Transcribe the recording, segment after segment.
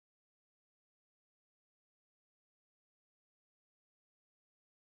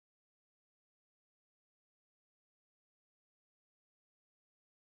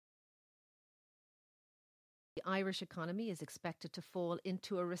The Irish economy is expected to fall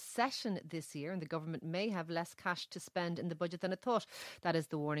into a recession this year, and the government may have less cash to spend in the budget than it thought. That is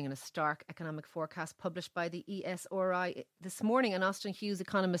the warning in a stark economic forecast published by the ESRI this morning. And Austin Hughes,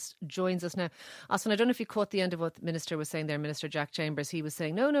 economist, joins us now. Austin, I don't know if you caught the end of what the Minister was saying there, Minister Jack Chambers. He was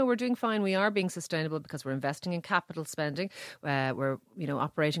saying, no, we're doing fine. We are being sustainable because we're investing in capital spending. We're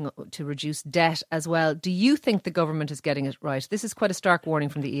operating to reduce debt as well. Do you think the government is getting it right? This is quite a stark warning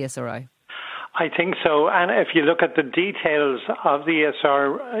from the ESRI. I think so. And if you look at the details of the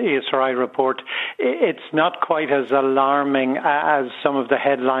ESRI report, it's not quite as alarming as some of the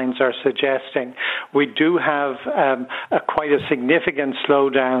headlines are suggesting. We do have quite a significant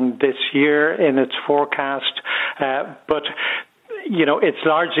slowdown this year in its forecast, but it's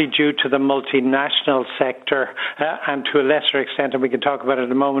largely due to the multinational sector and to a lesser extent, and we can talk about it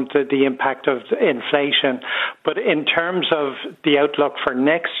in a moment, the impact of inflation. But in terms of the outlook for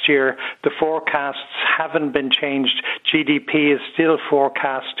next year, the forecasts haven't been changed. GDP is still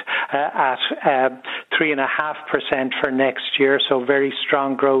forecast at 3.5% for next year, so very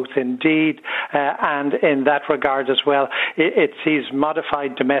strong growth indeed. And in that regard as well, it sees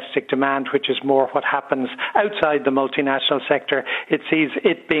modified domestic demand, which is more what happens outside the multinational sector. It sees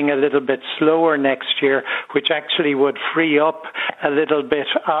it being a little bit slower next year, which actually would free up a little bit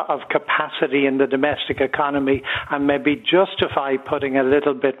of capacity in the domestic economy and maybe justify putting a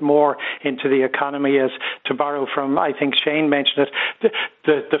little bit more into the economy. As to borrow from, I think Shane mentioned it,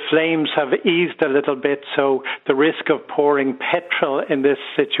 the flames have eased a little bit, so the risk of pouring petrol in this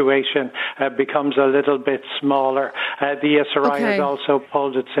situation becomes a little bit smaller. The ESRI has also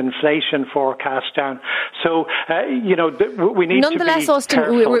pulled its inflation forecast down. So, we need Nonetheless, to be Austin,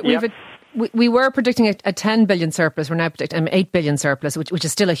 careful. We were predicting a 10 billion surplus. We're now predicting an 8 billion surplus, which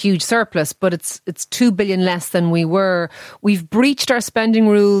is still a huge surplus, but it's 2 billion less than we were. We've breached our spending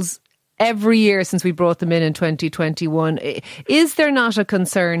rules every year since we brought them in 2021. Is there not a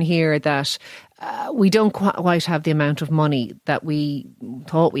concern here that we don't quite have the amount of money that we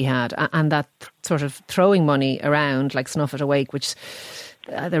thought we had, and that sort of throwing money around like snuff it awake, which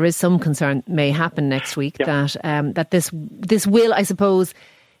there is some concern may happen next week, that this will, I suppose,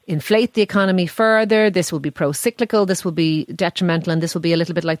 inflate the economy further. This will be pro-cyclical, this will be detrimental, and this will be a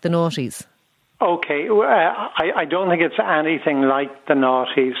little bit like the noughties. Okay, I don't think it's anything like the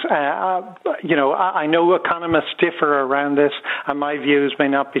noughties. I know economists differ around this, and my views may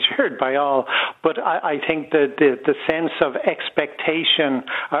not be shared by all, but I think that the sense of expectation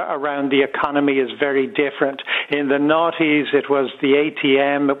around the economy is very different. In the noughties, it was the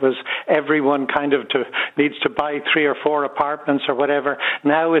ATM, it was everyone kind of needs to buy 3 or 4 apartments or whatever.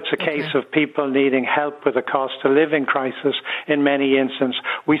 Now it's a case of people needing help with the cost of living crisis in many instances.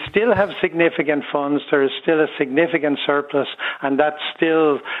 We still have significant funds. There is still a significant surplus, and that's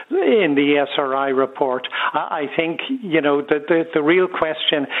still in the ESRI report. I think, the real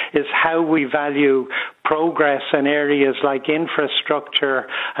question is how we value progress in areas like infrastructure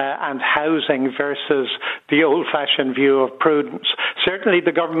and housing versus the old-fashioned view of prudence. Certainly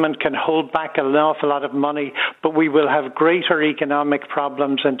the government can hold back an awful lot of money, but we will have greater economic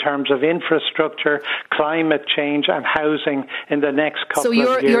problems in terms of infrastructure, climate change and housing in the next couple of years.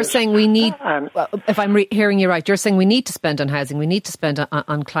 So you're saying we need, if I'm hearing you right, you're saying we need to spend on housing, we need to spend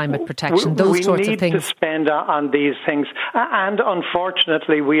on climate protection, those sorts of things. We need to spend on these things. And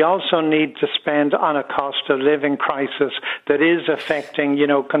unfortunately, we also need to spend on a cost of living crisis that is affecting,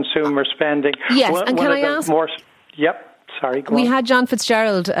 consumer spending. Yes, and can I ask? Sorry, we had John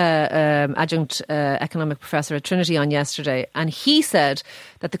Fitzgerald, adjunct economic professor at Trinity, on yesterday, and he said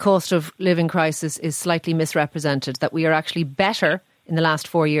that the cost of living crisis is slightly misrepresented, that we are actually better in the last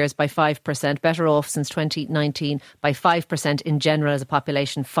 4 years by 5%, better off since 2019 by 5% in general as a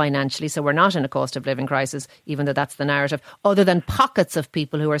population financially. So we're not in a cost of living crisis, even though that's the narrative, other than pockets of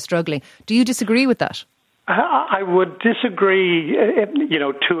people who are struggling. Do you disagree with that? I would disagree,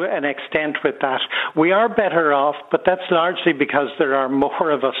 to an extent with that. We are better off, but that's largely because there are more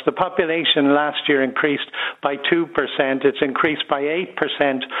of us. The population last year increased by 2%. It's increased by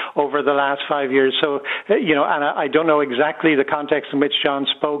 8% over the last 5 years. So, and I don't know exactly the context in which John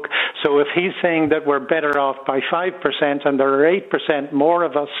spoke. So if he's saying that we're better off by 5% and there are 8% more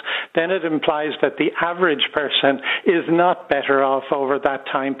of us, then it implies that the average person is not better off over that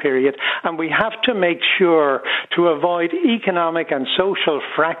time period. And we have to make sure to avoid economic and social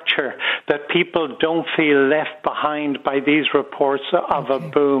fracture that people don't feel left behind by these reports of a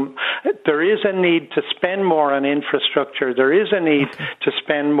boom. There is a need to spend more on infrastructure. There is a need to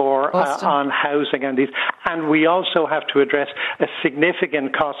spend more on housing and these. And we also have to address a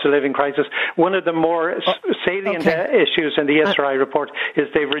significant cost of living crisis. One of the more salient issues in the ESRI report is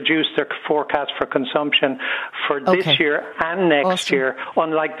they've reduced their forecast for consumption for this year and next year,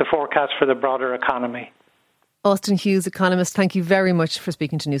 unlike the forecast for the broader economy. Austin Hughes, Economist, thank you very much for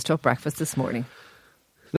speaking to Newstalk Breakfast this morning.